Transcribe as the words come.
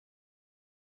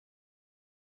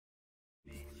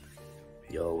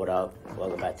Yo, what up?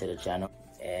 Welcome back to the channel.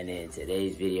 And in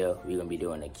today's video, we're gonna be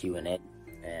doing a Q&A.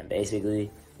 And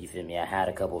basically, you feel me, I had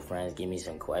a couple friends give me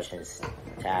some questions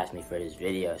to ask me for this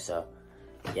video. So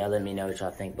y'all let me know what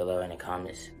y'all think below in the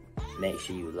comments. Make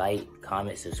sure you like,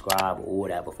 comment, subscribe, all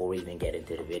that before we even get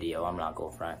into the video. I'm not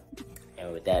gonna front.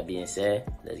 And with that being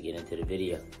said, let's get into the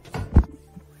video.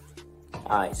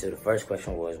 Alright, so the first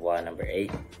question was why number 8?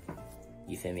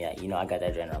 You feel me? You know I got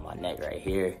that joint on my neck right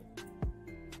here.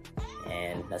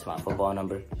 And that's my football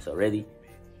number. So really,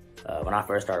 when I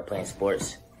first started playing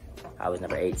sports, I was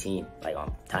number 18, like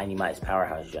on Tiny Mike's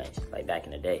Powerhouse joints, like back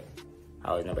in the day.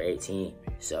 I was number 18.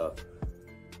 So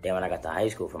then when I got to high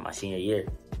school for my senior year,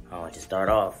 I wanted to start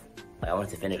off, like I wanted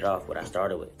to finish off what I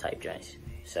started with type joints.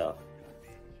 So,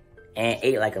 and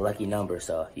 8 like a lucky number,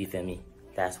 so you feel me?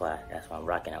 That's why I'm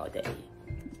rocking out with the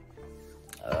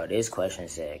 8. This question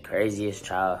said, craziest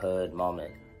childhood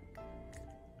moment.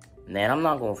 Man, I'm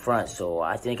not gonna front, so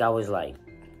I think I was like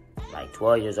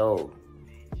 12 years old.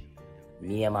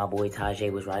 Me and my boy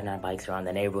Tajay was riding our bikes around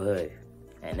the neighborhood.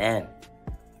 And then,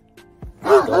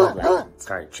 the dog like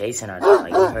started chasing our dog.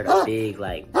 Like we heard a big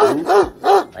like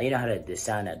boop. Like you know how the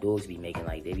sound that dogs be making,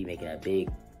 like they be making a big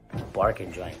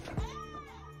barking joint.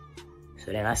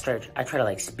 So then I try to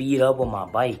like speed up on my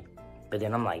bike. But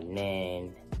then I'm like,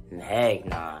 man, heck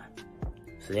nah.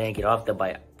 So then I get off the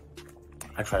bike.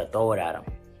 I try to throw it at him.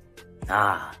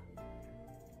 Nah,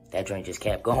 that joint just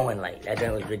kept going. Like, that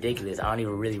joint was ridiculous. I don't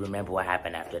even really remember what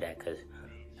happened after that, because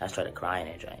I started crying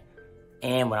that joint.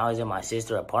 And when I was in my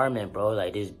sister's apartment, bro,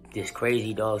 like, this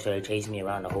crazy dog started chasing me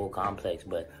around the whole complex.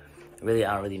 But really,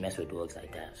 I don't really mess with dogs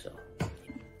like that, so.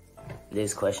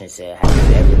 This question said, have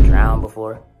you ever drowned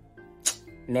before?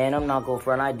 Man, I'm not gonna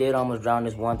front. I did almost drown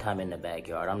this one time in the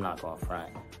backyard. I'm not gonna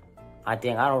front. I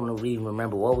don't really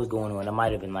remember what was going on. It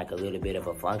might have been like a little bit of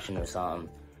a function or something.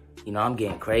 You know, I'm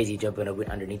getting crazy jumping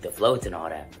underneath the floats and all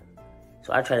that.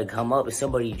 So I try to come up and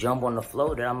somebody jump on the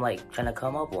float that I'm like trying to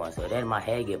come up on. So then my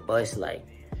head get bust like,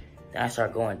 then I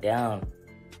start going down.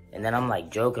 And then I'm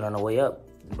like joking on the way up.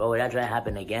 Bro, that dream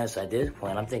happened again. So at this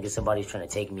point, I'm thinking somebody's trying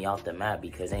to take me off the map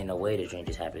because ain't no way the dream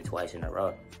just happened twice in a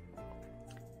row.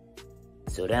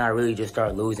 So then I really just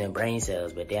start losing brain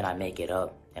cells, but then I make it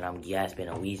up and I'm gasping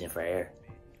and wheezing for air.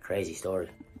 Crazy story.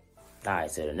 All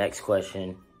right, so the next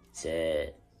question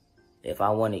said, if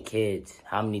I wanted kids,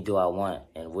 how many do I want?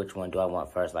 And which one do I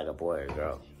want first, like a boy or a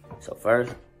girl? So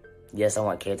first, yes, I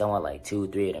want kids. I want like 2,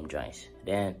 3 of them joints.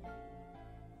 Then,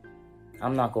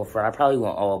 I'm not going for it. I probably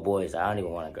want all boys. I don't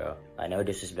even want a girl. Like, no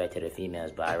disrespect to the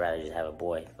females, but I'd rather just have a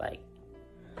boy. Like,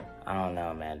 I don't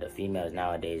know, man. The females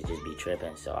nowadays just be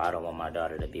tripping, so I don't want my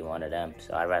daughter to be one of them.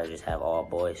 So I'd rather just have all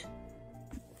boys.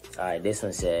 All right, this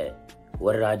one said,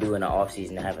 what did I do in the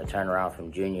offseason to have a turnaround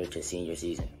from junior to senior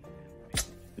season?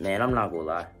 Man, I'm not gonna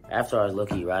lie. After I was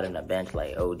low-key riding the bench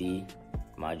like OD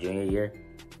my junior year,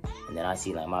 and then I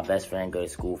see like my best friend go to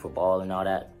school for ball and all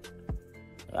that.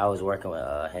 I was working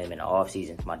with him in the off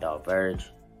season. My dog Verge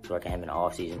was working him in the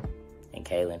off season, and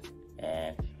Kalen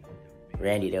and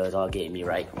Randy. They was all getting me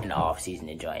right in the off season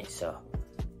and joints. So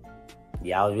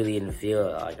yeah, I was really in the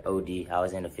field like OD. I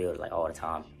was in the field like all the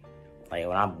time. Like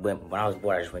when I was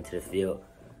bored, I just went to the field,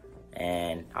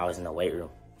 and I was in the weight room.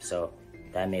 So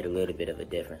that made a little bit of a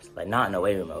difference. Like, not in the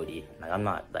weight room OD. Like, I'm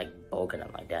not, like, bulking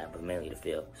up like that, but mainly the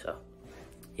field. So,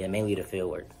 yeah, mainly the field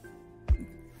work.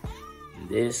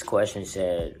 This question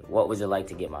said, what was it like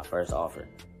to get my first offer?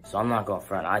 So, I'm not going to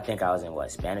front. I think I was in,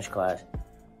 Spanish class?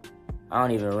 I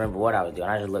don't even remember what I was doing.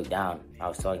 I just looked down. I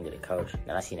was talking to the coach.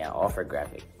 Then I seen that offer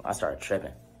graphic. I started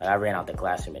tripping. Like, I ran out the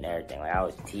classroom and everything. Like, I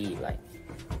was teed. Like,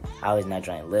 I was not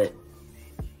trying lit.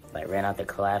 Like, ran out the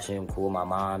classroom, cool my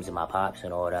moms and my pops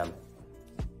and all them.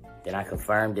 Then I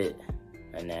confirmed it,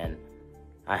 and then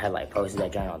I had like posted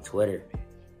that joint on Twitter,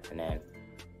 and then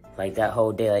like that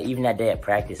whole day, like even that day at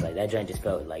practice, like that joint just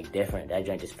felt like different. That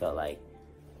joint just felt like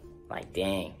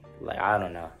dang, like I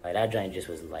don't know, like that joint just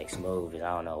was like smooth as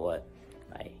I don't know what,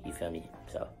 like you feel me?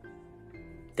 So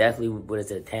definitely, what is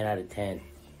it, 10 out of 10?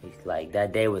 Like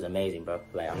that day was amazing, bro.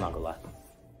 Like I'm not gonna lie.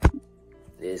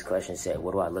 This question said,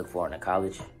 what do I look for in a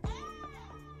college?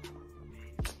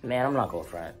 Man, I'm not gonna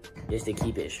front. Just to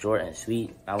keep it short and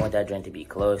sweet, I want that joint to be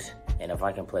close. And if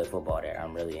I can play football there,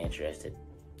 I'm really interested.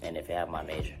 And if I have my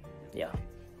major, yeah.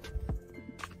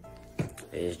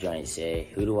 This joint say,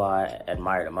 who do I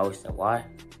admire the most and why?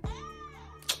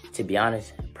 To be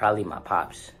honest, probably my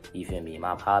pops. You feel me?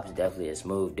 My pops definitely a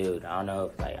smooth dude. I don't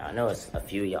know if, I know it's a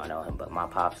few of y'all know him, but my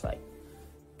pops,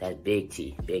 that's Big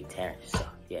T, Big Terrence. So,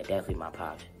 yeah, definitely my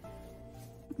pops.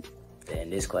 Then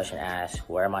this question asks,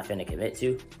 where am I finna commit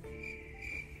to?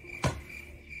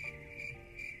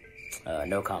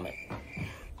 No comment.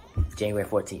 January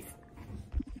 14th.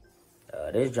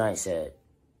 This joint said,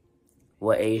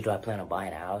 what age do I plan on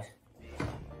buying a house?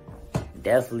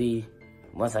 Definitely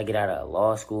once I get out of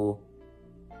law school.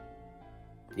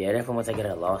 Yeah, definitely once I get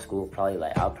out of law school,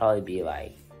 I'll probably be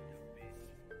like,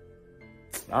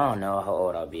 I don't know how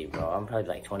old I'll be, bro. I'm probably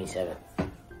like 27.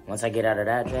 Once I get out of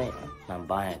that joint, I'm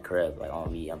buying a crib, like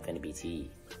on me, I'm finna be T.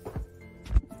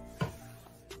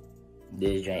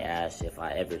 This joint asked if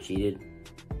I ever cheated.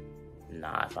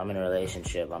 Nah, if I'm in a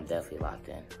relationship, I'm definitely locked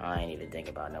in. I ain't even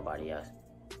thinking about nobody else.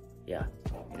 Yeah,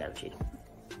 never cheated.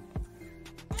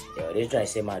 Yo, this joint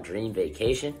said my dream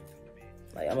vacation.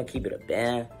 Like, I'm gonna keep it a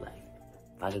band. Like,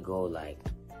 if I could go, like,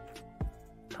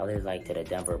 probably like to the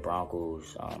Denver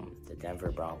Broncos,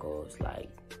 like,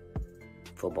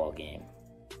 football game.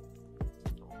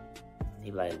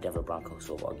 Maybe like the Denver Broncos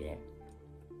football game.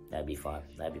 That'd be fun.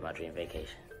 That'd be my dream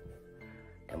vacation.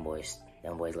 Them boys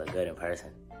look good in person.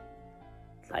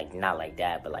 Like, not like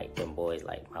that, but like them boys,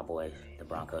 like my boys, the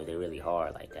Broncos, they're really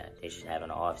hard like that. They just having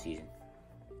an off season.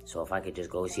 So if I could just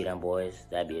go see them boys,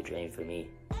 that'd be a dream for me.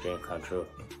 Dream come true.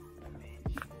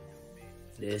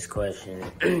 This question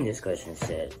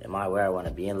said, am I where I want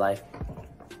to be in life?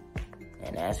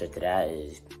 And the answer to that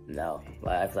is no.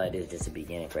 Like, I feel like this is just the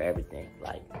beginning for everything.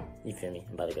 Like, you feel me?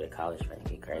 I'm about to go to college, right?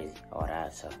 Get crazy, all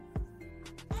that. So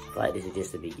I feel like this is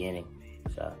just the beginning.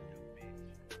 So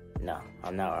no,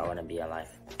 I'm not where I want to be in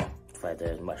life. I feel like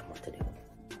there's much more to do.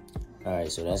 All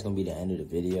right, so that's gonna be the end of the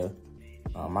video.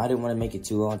 I didn't want to make it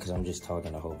too long because I'm just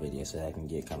talking the whole video, so that can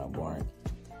get kind of boring.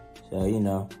 So, you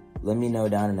know, let me know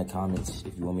down in the comments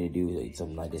if you want me to do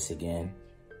something like this again.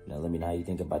 You know, let me know how you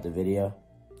think about the video.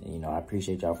 And, you know, I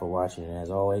appreciate y'all for watching, and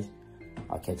as always,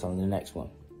 I'll catch you on the next one.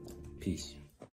 Peace.